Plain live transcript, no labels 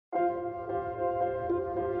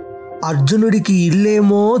అర్జునుడికి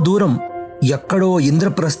ఇల్లేమో దూరం, ఎక్కడో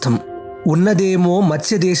ఇంద్రప్రస్థం, ఉన్నదేమో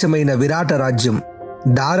మత్స్యదేశమైన విరాట రాజ్యం.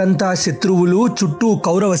 దారంతా శత్రువులు, చుట్టూ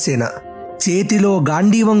కౌరవసేన. చేతిలో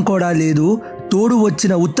గాంధీవం కూడా లేదు. తోడు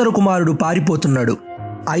వచ్చిన ఉత్తర కుమారుడు పారిపోతున్నాడు.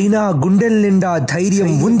 అయినా గుండెల నిండా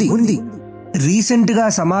ధైర్యం ఉంది. రీసెంట్గా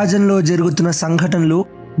సమాజంలో జరుగుతున్న సంఘటనలు,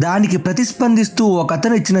 దానికి ప్రతిస్పందిస్తూ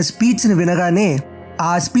ఒకతను ఇచ్చిన స్పీచ్ని వినగానే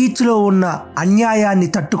ఆ స్పీచ్లో ఉన్న అన్యాయాన్ని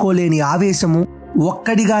తట్టుకోలేని ఆవేశము,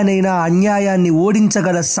 ఒక్కడిగానైనా అన్యాయాన్ని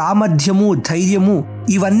ఓడించగల సామర్థ్యము, ధైర్యము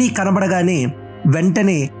ఇవన్నీ కనబడగానే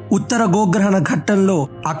వెంటనే ఉత్తర గోగ్రహణ ఘట్టంలో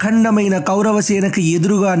అఖండమైన కౌరవసేనకి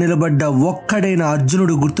ఎదురుగా నిలబడ్డ ఒక్కడైన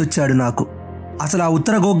అర్జునుడు గుర్తొచ్చాడు నాకు. అసలు ఆ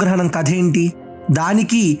ఉత్తర గోగ్రహణం కథ ఏంటి,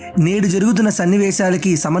 దానికి నేడు జరుగుతున్న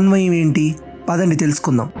సన్నివేశాలకి సమన్వయం ఏంటి, పదండి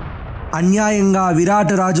తెలుసుకుందాం. అన్యాయంగా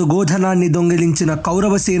విరాటరాజు గోధనాన్ని దొంగిలించిన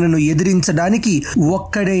కౌరవసేనను ఎదిరించడానికి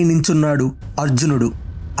ఒక్కడై నించున్నాడు అర్జునుడు.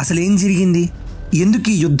 అసలేం జరిగింది,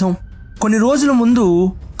 ఎందుకీ యుద్ధం? కొన్ని రోజుల ముందు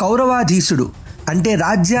కౌరవాధీశుడు అంటే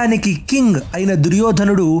రాజ్యానికి కింగ్ అయిన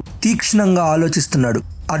దుర్యోధనుడు తీక్ష్ణంగా ఆలోచిస్తున్నాడు.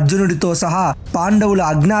 అర్జునుడితో సహా పాండవుల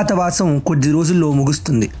అజ్ఞాతవాసం కొద్ది రోజుల్లో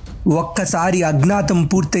ముగుస్తుంది. ఒక్కసారి అజ్ఞాతం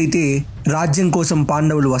పూర్తయితే రాజ్యం కోసం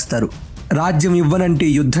పాండవులు వస్తారు. రాజ్యం ఇవ్వనంటే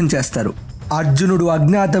యుద్ధం చేస్తారు. అర్జునుడు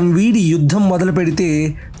అజ్ఞాతం వీడి యుద్ధం మొదలు పెడితే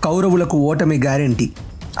కౌరవులకు ఓటమి గ్యారెంటీ.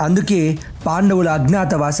 అందుకే పాండవుల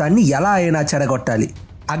అజ్ఞాతవాసాన్ని ఎలా అయినా చెడగొట్టాలి.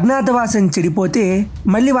 అజ్ఞాతవాసం చెడిపోతే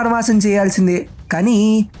మళ్ళీ వనవాసం చేయాల్సిందే. కానీ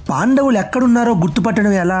పాండవులు ఎక్కడున్నారో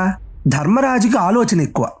గుర్తుపట్టడం ఎలా? ధర్మరాజుకి ఆలోచన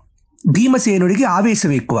ఎక్కువ, భీమసేనుడికి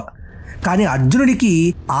ఆవేశం ఎక్కువ. కానీ అర్జునుడికి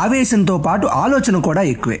ఆవేశంతో పాటు ఆలోచన కూడా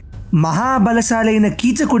ఎక్కువే. మహాబలశాలైన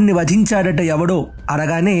కీచకుడిని వధించాడట ఎవడో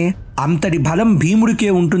అనగానే అంతటి బలం భీముడికే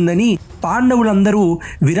ఉంటుందని పాండవులందరూ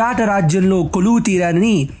విరాట రాజ్యంలో కొలువు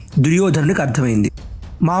తీరానని దుర్యోధనుడికి అర్థమైంది.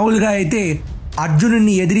 మామూలుగా అయితే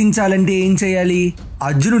అర్జునుడిని ఎదిరించాలంటే ఏం చేయాలి?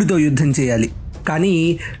 అర్జునుడితో యుద్ధం చేయాలి. కానీ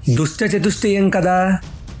దుష్ట చతుష్టయం కదా.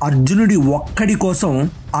 అర్జునుడి ఒక్కడి కోసం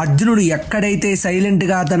అర్జునుడు ఎక్కడైతే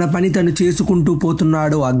సైలెంట్గా తన పని తను చేసుకుంటూ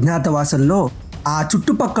పోతున్నాడో అజ్ఞాతవాసంలో, ఆ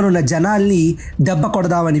చుట్టుపక్కలున్న జనాల్ని దెబ్బ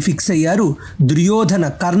కొడదామని ఫిక్స్ అయ్యారు దుర్యోధన,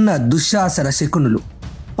 కర్ణ, దుశ్శాసన, శకునులు.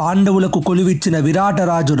 పాండవులకు కొలువిచ్చిన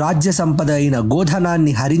విరాటరాజు రాజ్య సంపద అయిన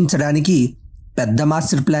గోధనాన్ని హరించడానికి పెద్ద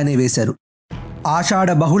మాస్టర్ ప్లానే వేశారు.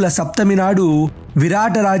 ఆషాఢ బహుళ సప్తమి నాడు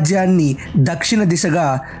విరాట రాజ్యాన్ని దక్షిణ దిశగా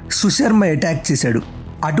సుశర్మ అటాక్ చేశాడు.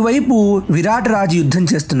 అటువైపు విరాటరాజు యుద్ధం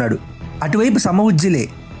చేస్తున్నాడు. అటువైపు సమఉజ్జలే.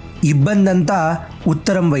 ఇబ్బందంతా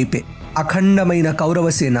ఉత్తరం వైపే. అఖండమైన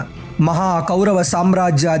కౌరవసేన, మహాకౌరవ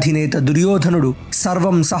సామ్రాజ్యాధినేత దుర్యోధనుడు,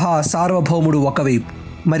 సర్వం సహా సార్వభౌముడు ఒకవైపు.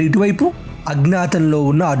 మరి ఇటువైపు అజ్ఞాతంలో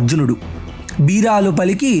ఉన్న అర్జునుడు, బీరాలు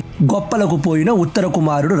పలికి గొప్పలకు పోయిన ఉత్తర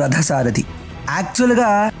కుమారుడు రథసారథి. యాక్చువల్గా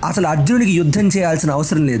అసలు అర్జునుడికి యుద్ధం చేయాల్సిన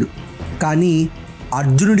అవసరం లేదు. కానీ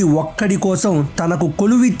అర్జునుడి ఒక్కడి కోసం తనకు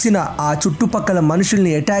కొలువిచ్చిన ఆ చుట్టుపక్కల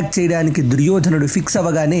మనుషుల్ని అటాక్ చేయడానికి దుర్యోధనుడు ఫిక్స్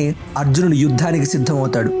అవ్వగానే అర్జునుడు యుద్ధానికి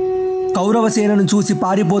సిద్ధమవుతాడు. కౌరవసేనను చూసి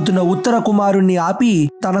పారిపోతున్న ఉత్తర కుమారుణ్ణి ఆపి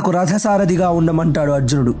తనకు రథసారథిగా ఉండమంటాడు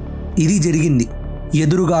అర్జునుడు. ఇది జరిగింది.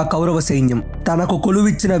 ఎదురుగా కౌరవ సైన్యం. తనకు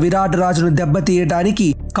కొలువిచ్చిన విరాటరాజును దెబ్బతీయటానికి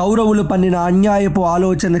కౌరవులు పన్నిన అన్యాయపు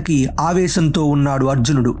ఆలోచనకి ఆవేశంతో ఉన్నాడు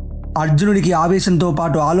అర్జునుడు. అర్జునుడికి ఆవేశంతో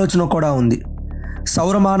పాటు ఆలోచన కూడా ఉంది.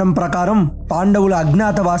 సౌరమానం ప్రకారం పాండవుల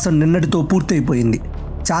అజ్ఞాతవాసం నిన్నటితో పూర్తయిపోయింది.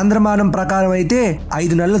 చాంద్రమానం ప్రకారం అయితే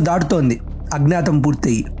 5 నెలలు దాటుతోంది అజ్ఞాతం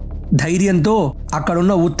పూర్తయి. ధైర్యంతో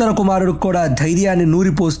అక్కడున్న ఉత్తర కుమారుడికి కూడా ధైర్యాన్ని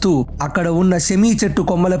నూరిపోస్తూ అక్కడ ఉన్న శమీ చెట్టు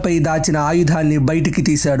కొమ్మలపై దాచిన ఆయుధాల్ని బయటికి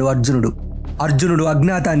తీశాడు అర్జునుడు. అర్జునుడు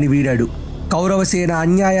అజ్ఞాతాన్ని వీడాడు. కౌరవసేన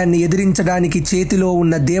అన్యాయాన్ని ఎదిరించడానికి చేతిలో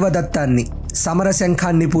ఉన్న దేవదత్తాన్ని,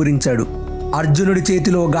 సమరశంఖాన్ని పూరించాడు. అర్జునుడి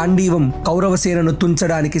చేతిలో గాంధీవం కౌరవసేనను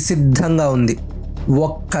తుంచడానికి సిద్ధంగా ఉంది.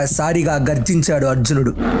 ఒక్కసారిగా గర్జించాడు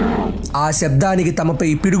అర్జునుడు. ఆ శబ్దానికి తమపై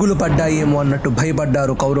పిడుగులు పడ్డాయేమో అన్నట్టు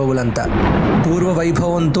భయపడ్డారు కౌరవులంతా. పూర్వ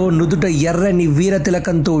వైభవంతో నుదుట ఎర్రని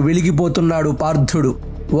వీరతిలకంతో వెలిగిపోతున్నాడు పార్థుడు.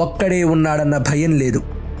 ఒక్కడే ఉన్నాడన్న భయం లేదు.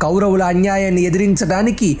 కౌరవుల అన్యాయాన్ని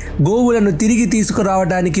ఎదిరించడానికి, గోవులను తిరిగి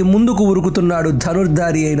తీసుకురావడానికి ముందుకు ఉరుకుతున్నాడు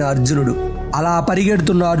ధనుర్ధారి అయిన అర్జునుడు. అలా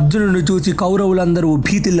పరిగెడుతున్న అర్జునుడిని చూసి కౌరవులందరూ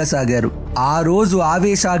భీతిల్లసాగారు. ఆ రోజు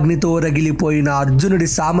ఆవేశాగ్నితో రగిలిపోయిన అర్జునుడి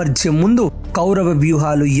సామర్థ్యం ముందు కౌరవ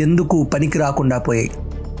వ్యూహాలు ఎందుకు పనికి రాకుండా పోయాయి.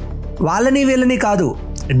 వాళ్ళని వీళ్ళని కాదు,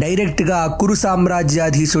 డైరెక్ట్గా కురు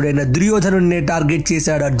సామ్రాజ్యాధీశుడైన దుర్యోధనుడినే టార్గెట్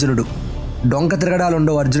చేశాడు అర్జునుడు. డొంక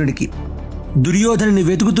తిరగడాలుండవు అర్జునుడికి. దుర్యోధనుని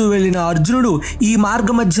వెతుకుతూ వెళ్లిన అర్జునుడు ఈ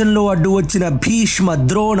మార్గమధ్యంలో అడ్డు వచ్చిన భీష్మ,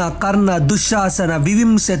 ద్రోణ, కర్ణ, దుశ్శాసన,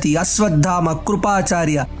 వివింశతి, అశ్వత్థామ,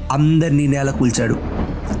 కృపాచార్య అందరినీ నేలకూల్చాడు.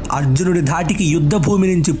 అర్జునుడి ధాటికి యుద్ధభూమి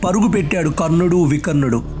నుంచి పరుగు పెట్టాడు కర్ణుడు,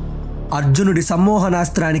 వికర్ణుడు. అర్జునుడి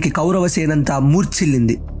సమ్మోహనాస్త్రానికి కౌరవసేనంతా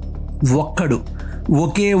మూర్ఛిల్లింది.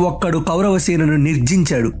 ఒకే ఒక్కడు కౌరవసేనను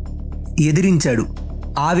నిర్జించాడు, ఎదిరించాడు.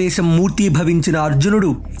 ఆవేశం మూర్తీభవించిన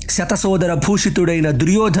అర్జునుడు శతసోదర భూషితుడైన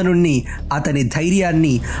దుర్యోధనుణ్ణి, అతని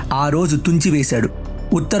ధైర్యాన్ని ఆ రోజు తుంచివేశాడు.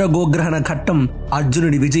 ఉత్తర గోగ్రహణ ఘట్టం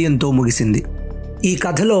అర్జునుడి విజయంతో ముగిసింది. ఈ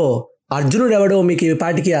కథలో అర్జునుడెవడో మీకు ఈ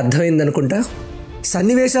పాటికి అర్థమైందనుకుంటా.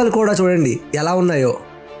 సన్నివేశాలు కూడా చూడండి ఎలా ఉన్నాయో.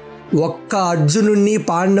 ఒక్క అర్జునుణ్ణి,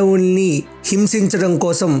 పాండవుల్ని హింసించడం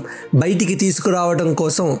కోసం, బయటికి తీసుకురావడం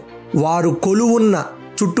కోసం వారు కొలువున్న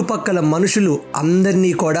చుట్టుపక్కల మనుషులు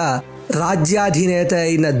అందరినీ కూడా రాజ్యాధినేత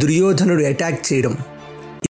అయిన దుర్యోధనుడు అటాక్ చేయడం.